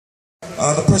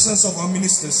The presence of our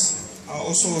ministers are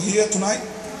also here tonight.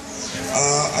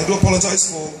 I do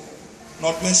apologize for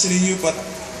not mentioning you, but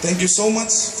thank you so much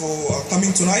for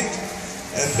coming tonight.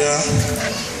 And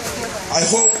I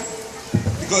hope,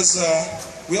 because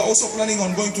we are also planning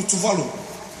on going to Tuvalu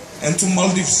and to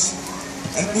Maldives,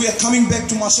 and we are coming back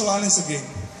to Marshall Islands again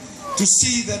to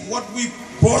see that what we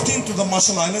brought into the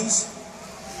Marshall Islands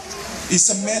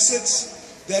is a message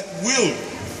that will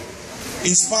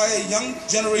inspire young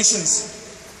generations.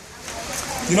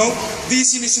 You know,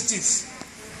 these initiatives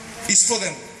is for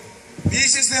them.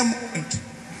 This is their moment.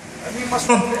 And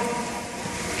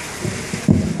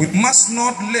we must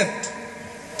not let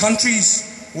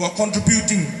countries who are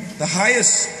contributing the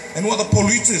highest and who are the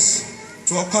polluters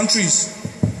to our countries,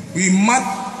 we must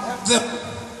have them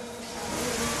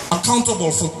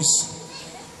accountable for this.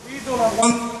 We do not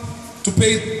want to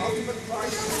pay the ultimate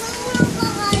price.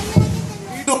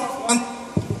 We don't want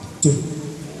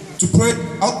to pay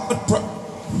the ultimate price.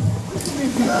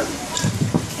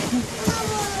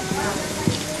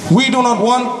 We do not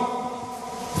want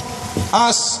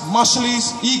us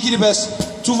Marshalese,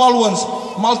 Kiribati, Tuvaluans,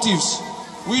 Maldives.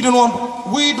 We do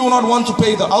not want to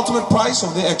pay the ultimate price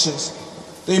of their actions.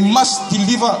 They must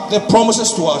deliver their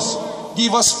promises to us,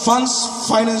 give us funds,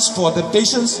 finance for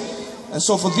adaptations, and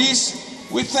so for this,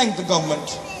 we thank the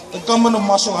government of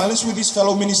Marshall Islands with his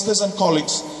fellow ministers and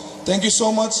colleagues. Thank you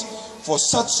so much for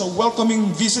such a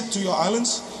welcoming visit to your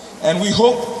islands, and we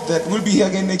hope that we'll be here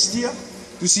again next year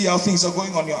to see how things are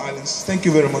going on your islands. Thank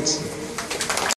you very much.